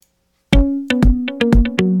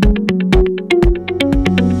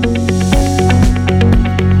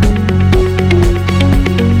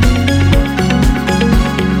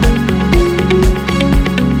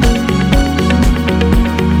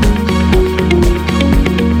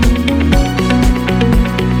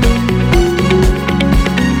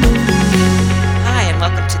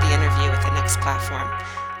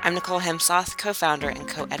Hemsoth, co-founder and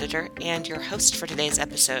co-editor, and your host for today's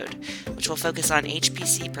episode, which will focus on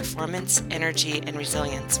HPC performance, energy, and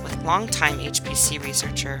resilience with longtime HPC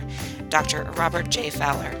researcher, Dr. Robert J.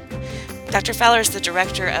 Fowler. Dr. Fowler is the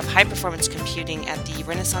Director of High Performance Computing at the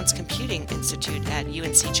Renaissance Computing Institute at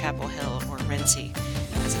UNC Chapel Hill, or RENCI,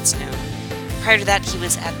 as it's known. Prior to that, he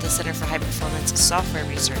was at the Center for High Performance Software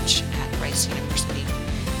Research at Rice University.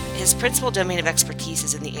 His principal domain of expertise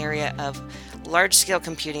is in the area of large-scale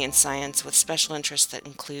computing and science, with special interests that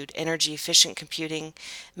include energy-efficient computing,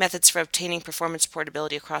 methods for obtaining performance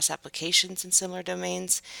portability across applications in similar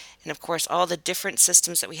domains, and of course all the different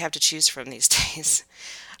systems that we have to choose from these days.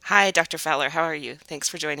 Hi, Dr. Fowler. How are you? Thanks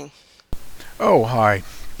for joining. Oh, hi.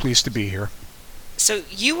 Pleased to be here. So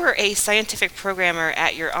you were a scientific programmer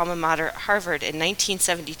at your alma mater, Harvard, in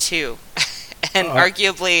 1972. And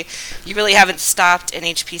arguably, you really haven't stopped in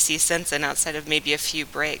HPC since then, outside of maybe a few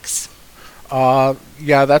breaks.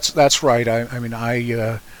 Yeah, that's right. I've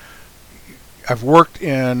worked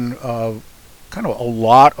in kind of a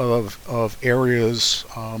lot of areas,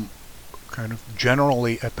 kind of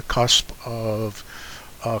generally at the cusp of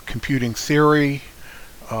computing theory,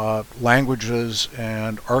 languages,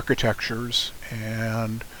 and architectures.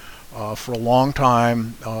 And for a long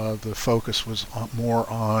time, the focus was more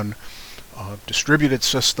on distributed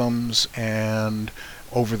systems, and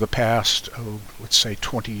over the past, let's say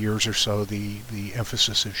 20 years or so, the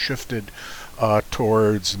emphasis has shifted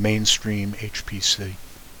towards mainstream HPC.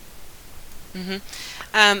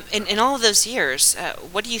 In all of those years,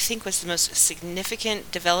 what do you think was the most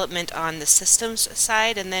significant development on the systems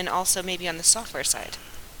side, and then also maybe on the software side?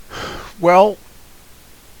 Well,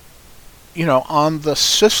 on the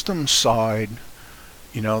systems side,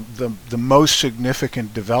 the most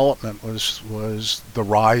significant development was the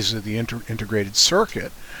rise of the integrated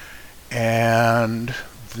circuit and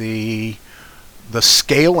the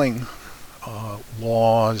scaling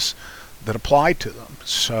laws that apply to them.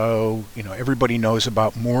 So, everybody knows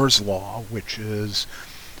about Moore's law, which is,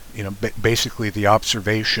 basically the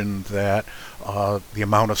observation that the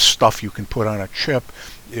amount of stuff you can put on a chip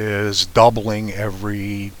is doubling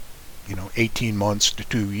every 18 months to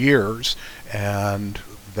 2 years, and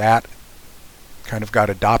that kind of got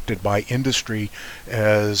adopted by industry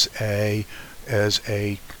as a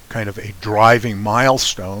kind of a driving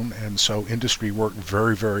milestone, and so industry worked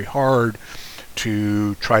very, very hard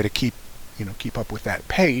to try to keep up with that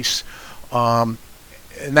pace, and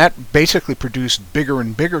that basically produced bigger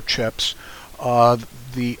and bigger chips.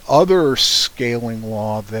 The other scaling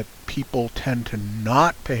law that people tend to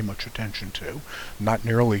not pay much attention to, not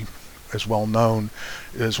nearly as well known,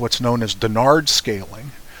 is what's known as Dennard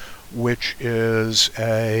scaling, which is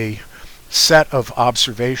a set of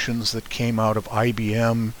observations that came out of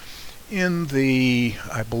IBM in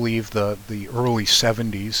I believe the early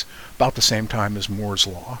 70s, about the same time as Moore's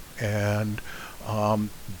law. And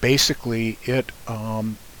basically it's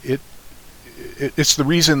the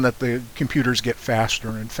reason that the computers get faster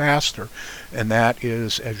and faster, and that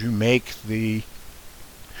is as you make the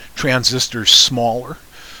transistors smaller,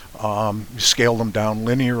 you scale them down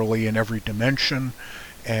linearly in every dimension,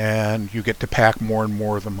 and you get to pack more and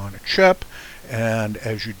more of them on a chip. And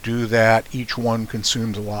as you do that, each one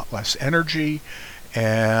consumes a lot less energy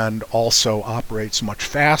and also operates much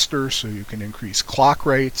faster, so you can increase clock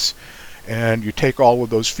rates. And you take all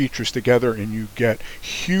of those features together and you get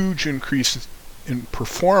huge increases in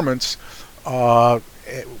performance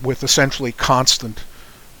with essentially constant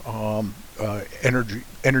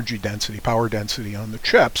energy density, power density on the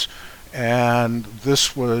chips. And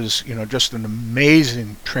this was, just an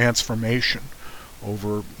amazing transformation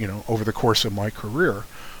over the course of my career.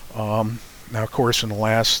 Now, of course, in the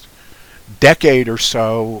last decade or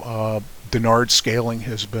so, Dennard scaling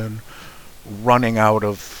has been running out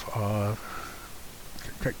of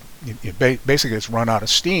basically it's run out of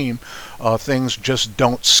steam. Things just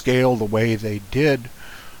don't scale the way they did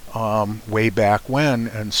way back when,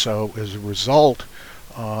 and so as a result,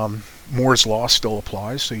 Moore's law still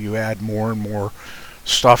applies. So you add more and more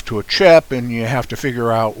stuff to a chip, and you have to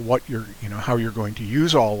figure out how you're going to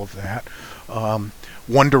use all of that.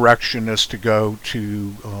 One direction is to go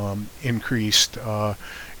to increased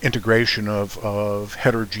integration of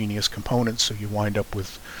heterogeneous components, so you wind up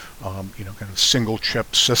with kind of single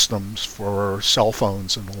chip systems for cell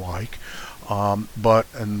phones and the like. But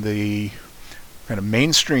in the kind of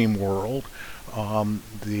mainstream world,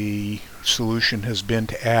 the solution has been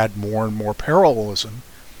to add more and more parallelism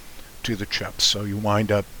to the chips. So you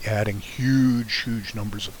wind up adding huge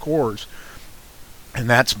numbers of cores, and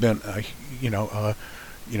that's been kind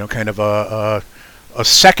of a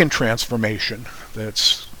second transformation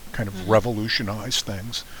that's kind of revolutionized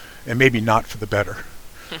things. and maybe not for the better.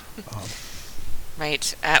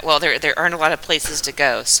 Right. Well, there aren't a lot of places to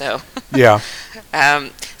go, so. Yeah.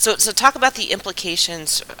 So talk about the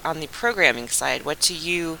implications on the programming side. What to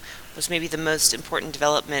you was maybe the most important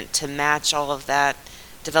development to match all of that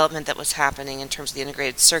development that was happening in terms of the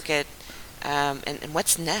integrated circuit, and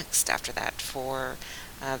what's next after that for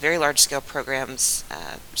very large scale programs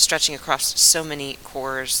stretching across so many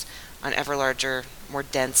cores on ever larger, more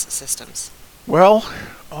dense systems? Well,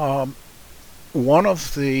 um, one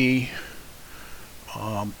of the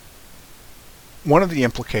um, one of the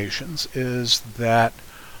implications is that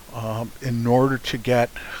in order to get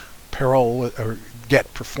parallel or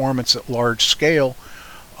get performance at large scale,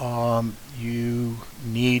 you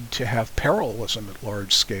need to have parallelism at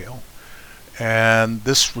large scale, and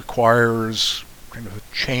this requires kind of a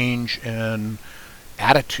change in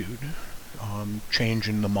attitude, change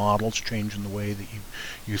in the models, change in the way that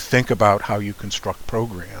you think about how you construct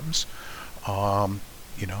programs. Um,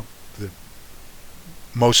 you know, the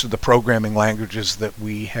most of the programming languages that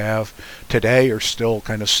we have today are still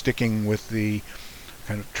kind of sticking with the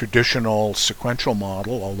kind of traditional sequential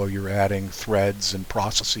model, although you're adding threads and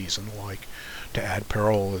processes and the like to add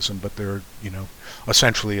parallelism. But they're,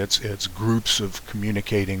 essentially it's groups of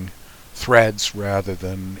communicating threads rather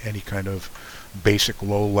than any kind of basic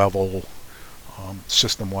low-level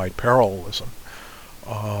system-wide parallelism.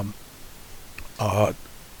 Um, uh,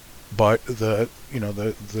 but the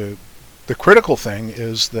critical thing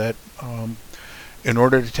is that in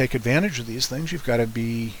order to take advantage of these things, you've got to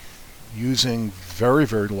be using very,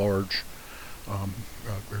 very large, or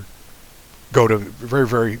go to very,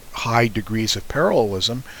 very high degrees of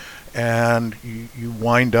parallelism, and you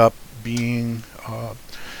wind up being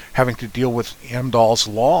having to deal with Amdahl's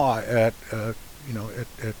law at an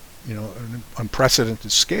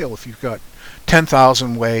unprecedented scale. If you've got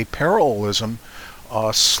 10,000 way parallelism,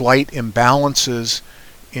 slight imbalances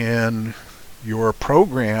in your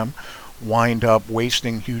program wind up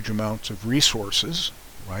wasting huge amounts of resources,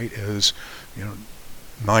 right? As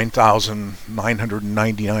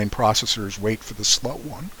 9,999 processors wait for the slow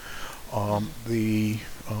one.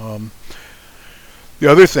 The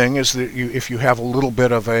other thing is that if you have a little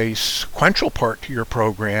bit of a sequential part to your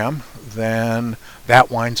program, then that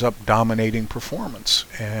winds up dominating performance,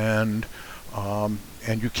 and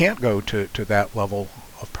you can't go to that level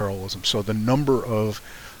of parallelism. So the number of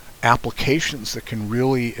applications that can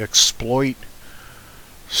really exploit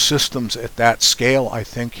systems at that scale, I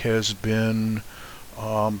think, has been,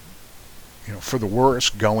 for the worse,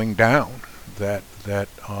 going down.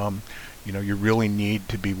 You really need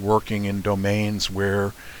to be working in domains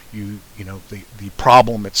where the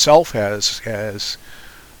problem itself has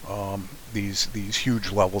these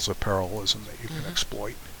huge levels of parallelism that you can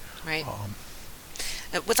exploit. Right.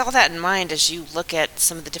 With all that in mind, as you look at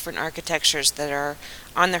some of the different architectures that are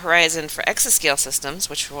on the horizon for exascale systems,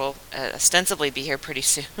 which will ostensibly be here pretty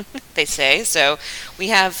soon, they say. So we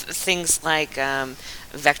have things like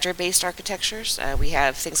vector-based architectures. We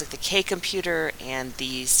have things like the K-computer and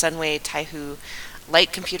the Sunway Taihu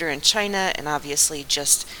light computer in China, and obviously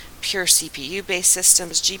just pure CPU-based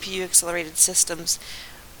systems, GPU-accelerated systems.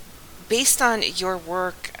 Based on your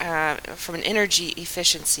work from an energy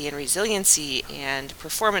efficiency and resiliency and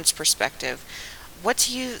performance perspective, what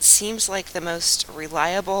to you seems like the most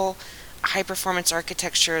reliable high-performance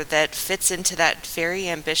architecture that fits into that very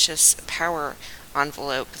ambitious power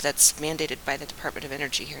envelope that's mandated by the Department of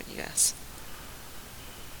Energy here in the U.S.?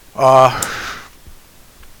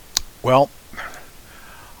 Well,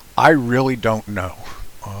 I really don't know.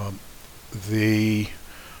 The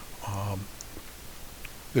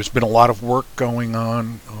There's been a lot of work going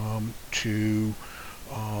on to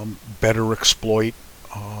better exploit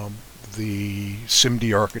the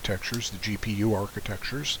SIMD architectures, the GPU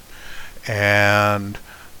architectures, and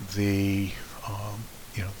the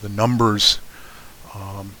the numbers.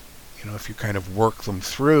 If you kind of work them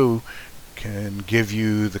through, can give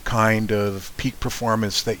you the kind of peak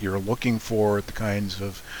performance that you're looking for, the kinds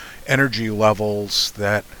of energy levels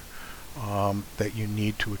that you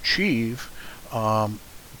need to achieve.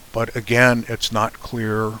 But again, it's not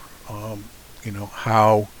clear, how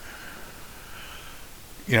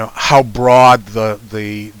broad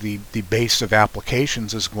the base of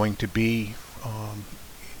applications is going to be,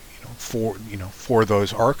 for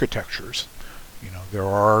those architectures. There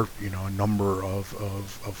are a number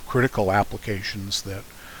of critical applications that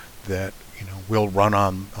will run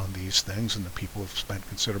on these things, and the people have spent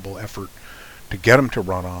considerable effort to get them to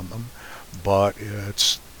run on them. But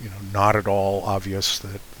it's not at all obvious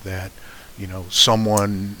that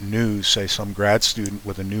someone new, say some grad student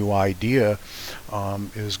with a new idea,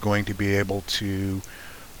 is going to be able to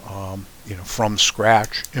from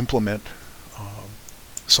scratch implement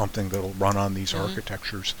something that'll run on these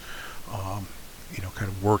architectures, kind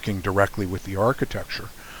of working directly with the architecture.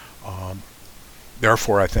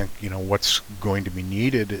 Therefore, I think what's going to be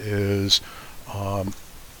needed is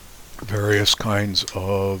various kinds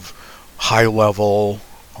of high-level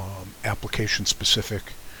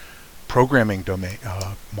application-specific programming domain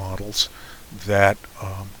models that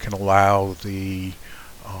can allow the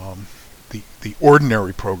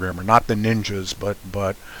ordinary programmer, not the ninjas, but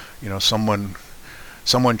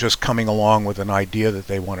someone just coming along with an idea that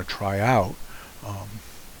they want to try out.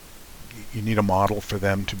 You need a model for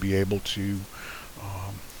them to be able to,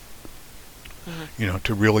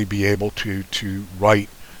 to really be able to write,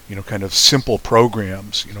 kind of simple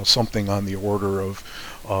programs, something on the order of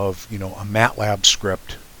a MATLAB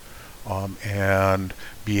script, and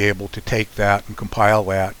be able to take that and compile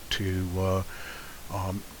that to,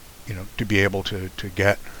 to be able to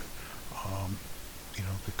get,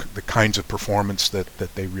 the kinds of performance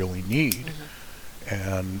that they really need.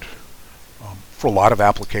 And for a lot of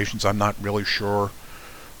applications, I'm not really sure,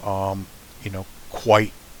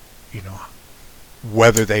 quite,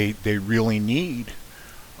 whether they really need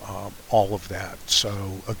all of that.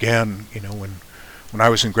 So again, when I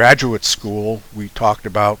was in graduate school, we talked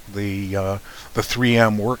about the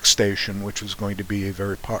 3M workstation, which was going to be a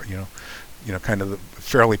very kind of a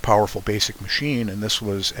fairly powerful basic machine, and this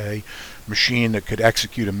was a machine that could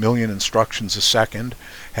execute 1 million instructions a second,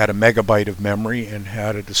 had a megabyte of memory, and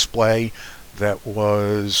had a display that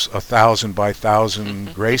was 1,000 by 1,000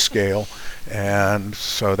 grayscale, and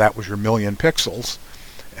so that was your 1 million pixels,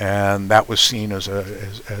 and that was seen as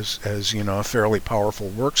a fairly powerful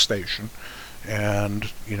workstation.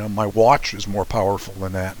 And my watch is more powerful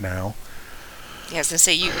than that now. Yeah, I was going to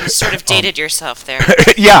say, you sort of dated yourself there.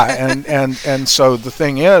 Yeah, and so the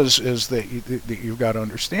thing is that you've got to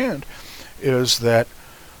understand is that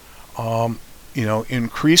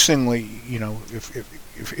increasingly,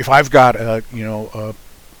 if I've got a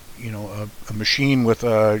machine with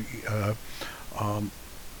an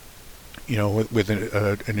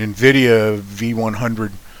NVIDIA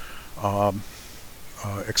V100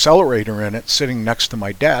 accelerator in it sitting next to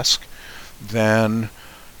my desk, then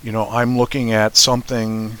I'm looking at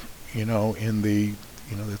something in the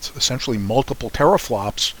that's essentially multiple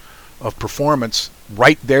teraflops of performance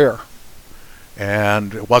right there.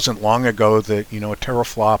 And it wasn't long ago that a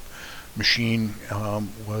teraflop machine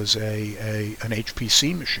was an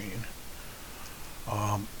HPC machine.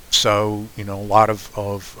 So a lot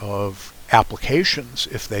of applications,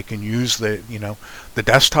 if they can use the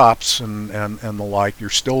desktops and the like, you're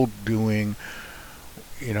still doing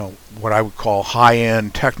what I would call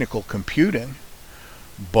high-end technical computing,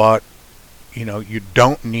 but you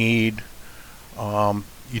don't need the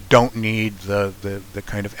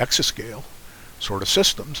kind of exascale sort of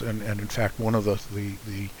systems. And in fact, one of the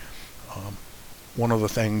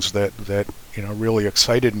things that really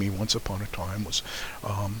excited me once upon a time was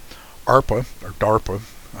ARPA, or DARPA,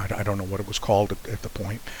 I don't know what it was called at the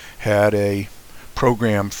point, had a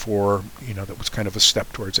program for, that was kind of a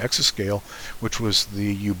step towards exascale, which was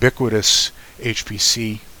the ubiquitous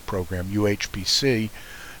HPC program, UHPC.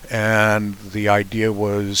 And the idea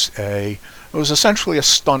was it was essentially a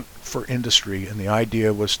stunt for industry, and the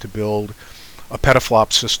idea was to build a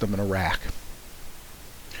petaflop system in a rack.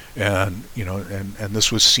 And and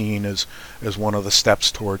this was seen as one of the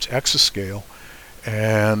steps towards exascale.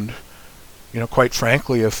 And quite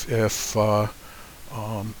frankly, if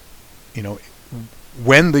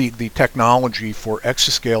when the technology for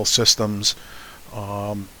exascale systems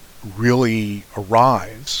really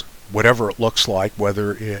arrives, whatever it looks like,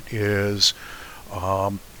 whether it is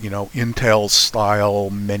Intel style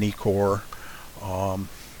many-core, kind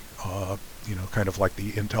of like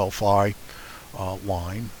the Intel Phi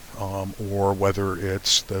line, or whether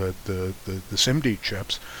it's the SIMD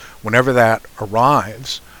chips, whenever that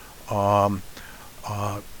arrives,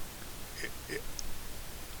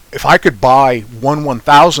 if I could buy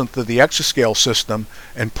 1/1000th of the exascale system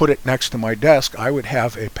and put it next to my desk, I would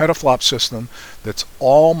have a petaflop system that's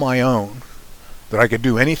all my own, that I could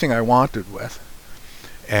do anything I wanted with,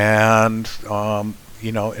 and and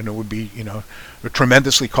it would be a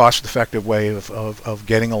tremendously cost-effective way of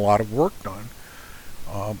getting a lot of work done.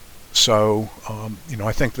 So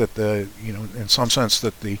I think that in some sense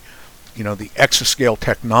that the exascale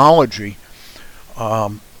technology,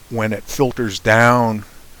 when it filters down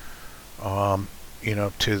to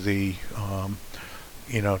the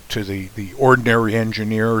ordinary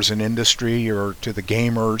engineers in industry, or to the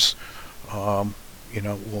gamers,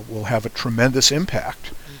 will have a tremendous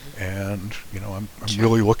impact. And I'm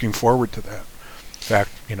really looking forward to that. In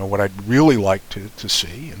fact, what I'd really like to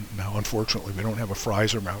see, and now unfortunately we don't have a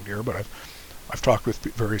Fry's around here, but I've talked with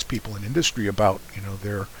various people in industry about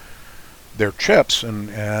their chips,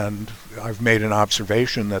 and I've made an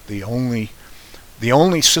observation that the only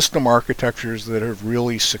system architectures that have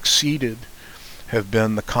really succeeded have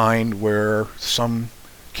been the kind where some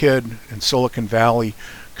kid in Silicon Valley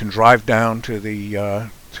can drive down to the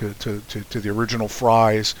to the original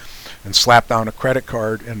Fry's and slap down a credit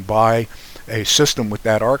card and buy a system with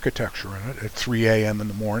that architecture in it at 3 a.m. in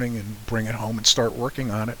the morning and bring it home and start working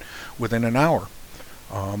on it within an hour.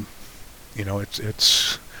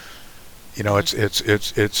 It's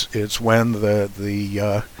when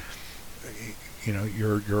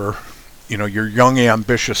your young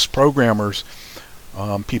ambitious programmers,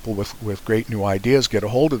 people with great new ideas, get a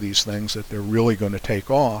hold of these things that they're really going to take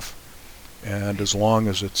off. And as long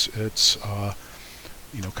as it's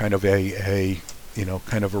kind of a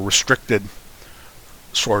restricted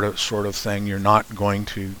sort of thing, you're not going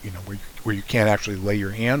to where you can't actually lay your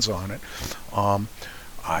hands on it.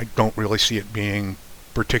 I don't really see it being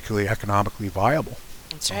particularly economically viable.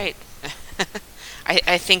 That's right.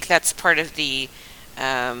 I think that's part of the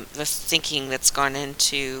thinking that's gone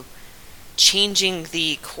into changing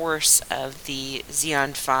the course of the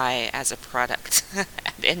Xeon Phi as a product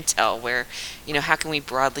at Intel, where, how can we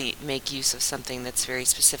broadly make use of something that's very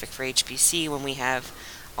specific for HPC when we have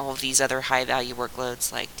all of these other high-value workloads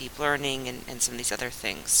like deep learning and some of these other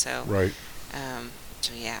things. So, right.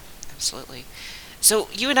 So yeah, absolutely. So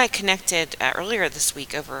you and I connected earlier this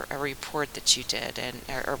week over a report that you did,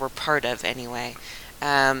 or were part of anyway.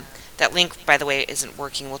 That link, by the way, isn't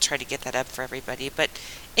working. We'll try to get that up for everybody. But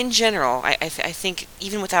in general, I think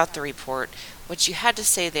even without the report, what you had to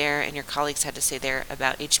say there and your colleagues had to say there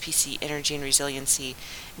about HPC energy and resiliency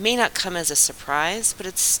may not come as a surprise, but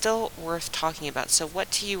it's still worth talking about. So what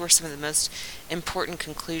to you were some of the most important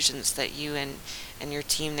conclusions that you and your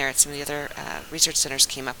team there at some of the other research centers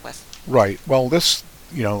came up with? Right. Well, this,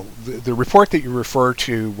 the report that you refer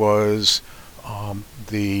to was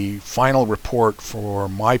the final report for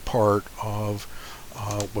my part of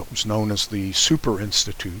what was known as the Super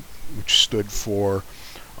Institute, which stood for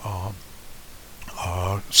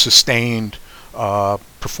Sustained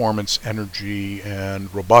Performance, Energy,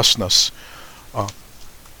 and Robustness,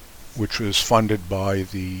 which was funded by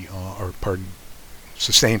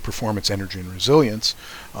Sustained Performance, Energy, and Resilience,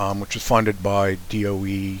 which was funded by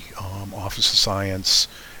DOE, Office of Science,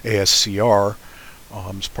 ASCR,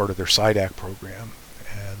 as part of their SIDAC program.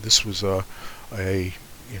 And this was a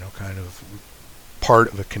kind of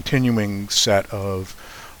part of a continuing set of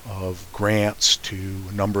grants to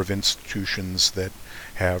a number of institutions that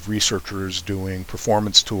have researchers doing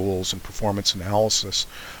performance tools and performance analysis,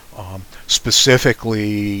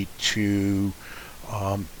 specifically to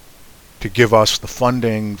give us the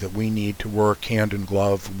funding that we need to work hand in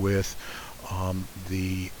glove with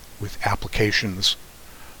applications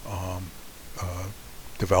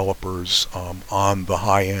developers on the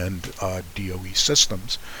high-end DOE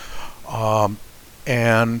systems. Our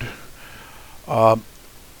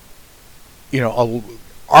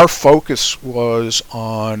focus was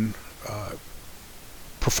on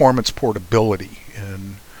performance portability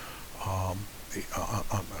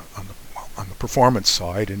on the performance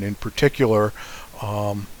side, and in particular,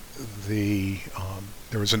 there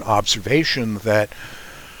was an observation that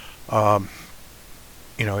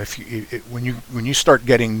when you start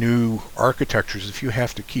getting new architectures, if you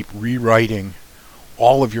have to keep rewriting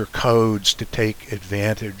all of your codes to take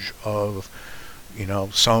advantage of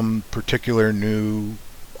some particular new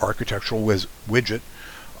architectural widget,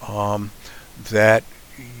 that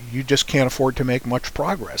you just can't afford to make much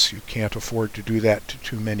progress. You can't afford to do that to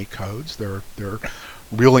too many codes. There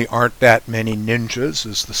really aren't that many ninjas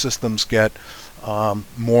as the systems get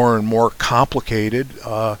more and more complicated.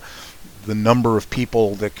 The number of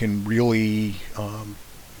people that can really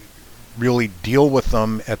deal with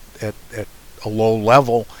them at a low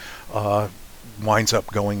level winds up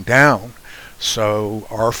going down. So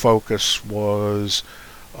our focus was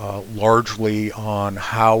largely on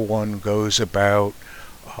how one goes about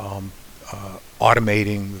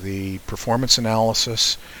automating the performance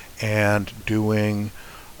analysis and doing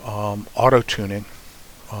auto-tuning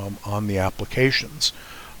on the applications.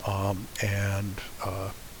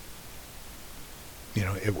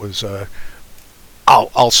 It was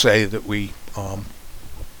I'll say that we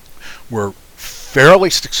were fairly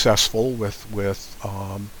successful with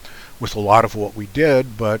a lot of what we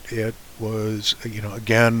did, but it was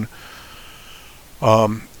again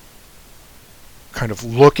kind of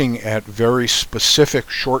looking at very specific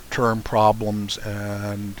short-term problems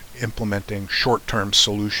and implementing short-term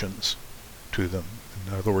solutions to them.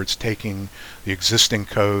 In other words, taking the existing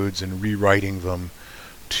codes and rewriting them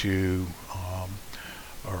to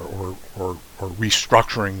or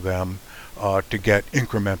restructuring them to get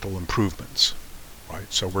incremental improvements,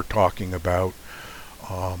 right? So we're talking about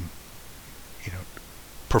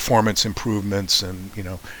performance improvements and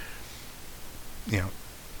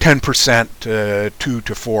 10% to 2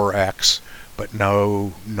 to 4x, but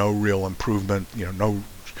no real improvement, no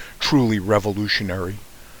truly revolutionary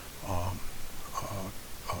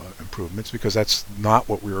improvements, because that's not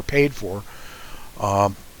what we were paid for.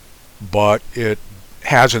 But it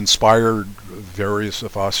has inspired various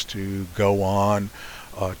of us to go on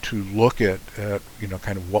to look at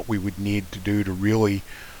kind of what we would need to do to really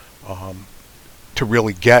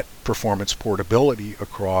get performance portability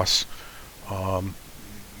across a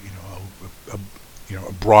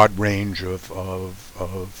broad range of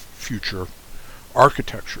future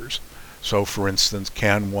architectures. So, for instance,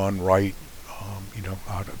 can one write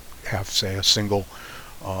how to have, say, a single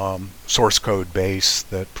source code base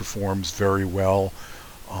that performs very well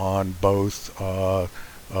on both Xeon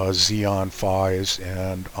PHYs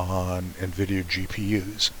and on NVIDIA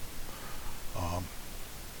GPUs.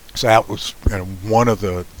 So that was one of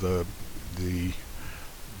the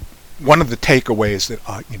takeaways that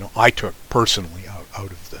I took personally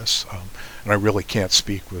out of this, and I really can't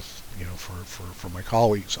speak with for my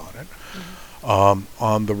colleagues on it. Mm-hmm.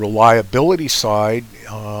 On the reliability side,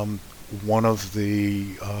 one of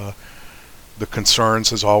the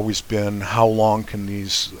concerns has always been how long can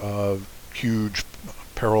these huge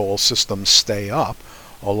parallel systems stay up,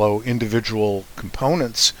 although individual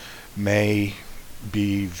components may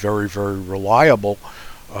be very, very reliable.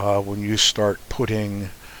 When you start putting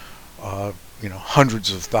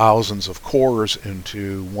hundreds of thousands of cores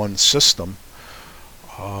into one system,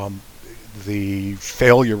 the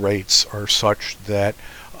failure rates are such that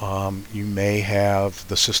you may have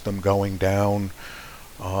the system going down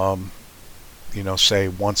say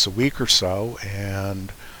once a week or so,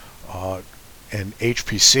 and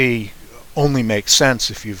HPC only makes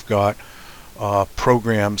sense if you've got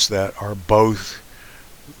programs that are both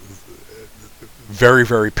very,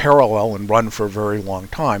 very parallel and run for a very long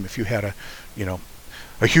time. If you had a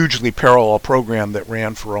hugely parallel program that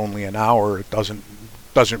ran for only an hour, it doesn't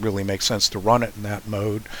really make sense to run it in that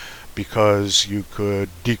mode, because you could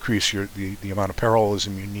decrease the amount of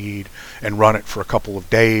parallelism you need and run it for a couple of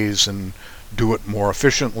days and do it more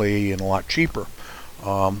efficiently and a lot cheaper.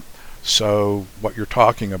 So what you're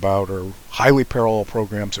talking about are highly parallel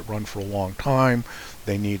programs that run for a long time.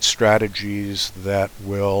 They need strategies that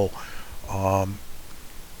will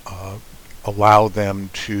allow them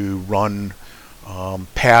to run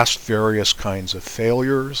past various kinds of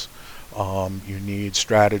failures. You need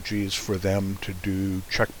strategies for them to do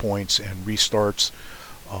checkpoints and restarts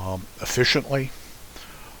efficiently.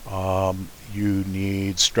 You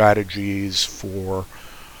need strategies for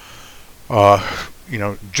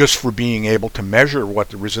just for being able to measure what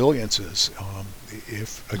the resilience is.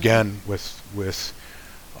 If again with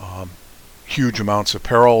huge amounts of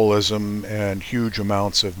parallelism and huge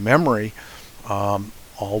amounts of memory,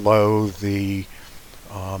 although the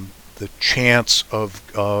chance of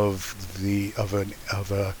a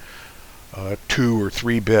 2 or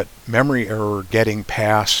 3 bit memory error getting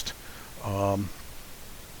past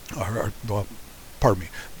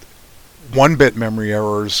 1-bit memory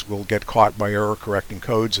errors will get caught by error correcting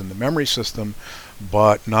codes in the memory system,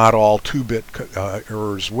 but not all 2-bit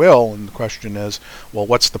errors will. And the question is, well,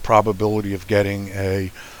 what's the probability of getting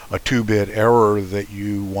a 2-bit error that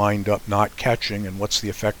you wind up not catching, and what's the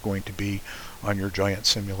effect going to be on your giant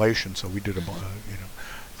simulation? So we did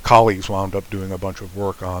colleagues wound up doing a bunch of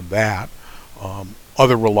work on that.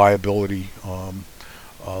 Other reliability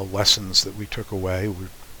lessons that we took away were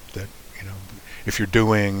that if you're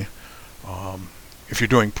doing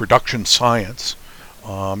production science,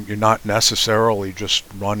 you're not necessarily just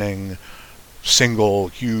running single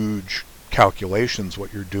huge calculations.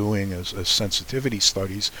 What you're doing is sensitivity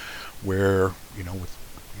studies, where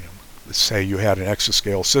let's say you had an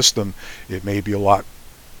exascale system, it may be a lot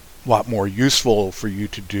more useful for you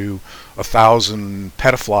to do 1,000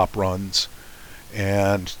 petaflop runs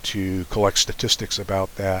and to collect statistics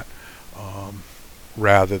about that,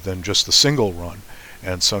 rather than just a single run.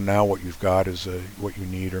 And so now what you've got is what you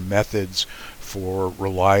need are methods for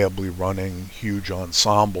reliably running huge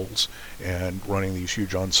ensembles, and running these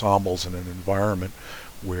huge ensembles in an environment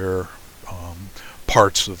where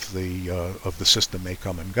parts of the system may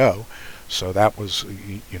come and go. So that was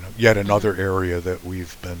yet another area that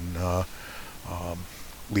we've been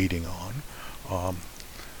leading on.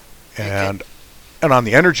 And on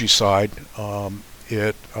the energy side,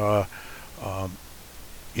 it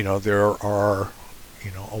There are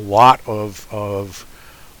a lot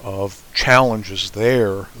of challenges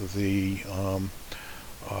there.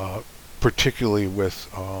 Particularly with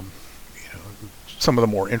some of the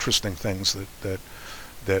more interesting things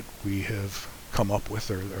that we have come up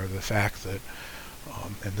with are the fact that,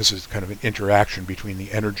 and this is kind of an interaction between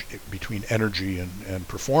energy and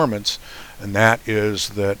performance, and that is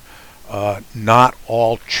that not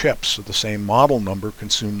all chips of the same model number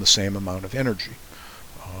consume the same amount of energy,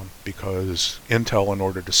 because Intel, in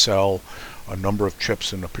order to sell a number of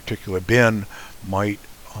chips in a particular bin, might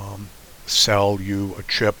sell you a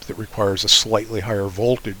chip that requires a slightly higher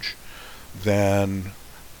voltage than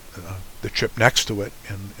the chip next to it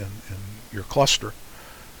in your cluster.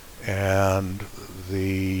 And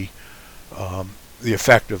the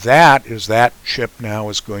effect of that is that chip now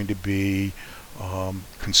is going to be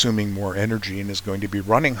consuming more energy and is going to be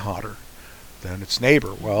running hotter than its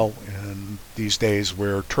neighbor. Well, in these days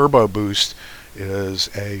where turbo boost is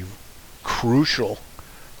a crucial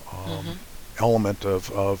element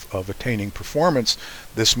of attaining performance,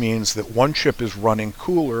 this means that one chip is running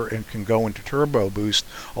cooler and can go into turbo boost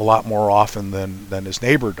a lot more often than his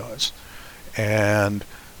neighbor does. And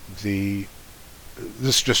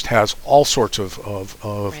this just has all sorts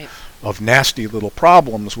of nasty little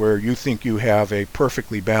problems where you think you have a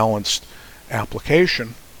perfectly balanced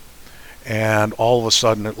application, and all of a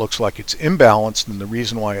sudden it looks like it's imbalanced, and the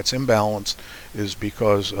reason why it's imbalanced is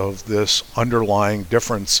because of this underlying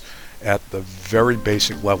difference at the very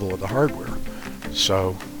basic level of the hardware.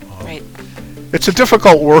 So it's a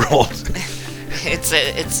difficult world.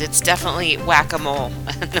 It's definitely whack-a-mole,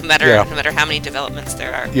 no matter how many developments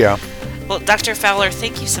there are. Yeah. Well, Dr. Fowler,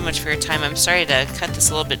 thank you so much for your time. I'm sorry to cut this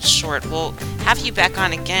a little bit short. We'll have you back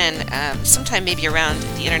on again sometime maybe around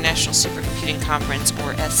the International Supercomputing Conference,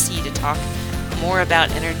 or SC, to talk more about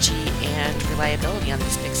energy and reliability on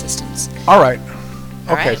these big systems. All right.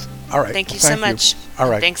 All okay. right. All right. Thank you Well, so much. All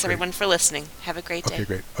right. Thanks, great. everyone, for listening. Have a great day. Okay,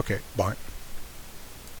 great. Okay, bye.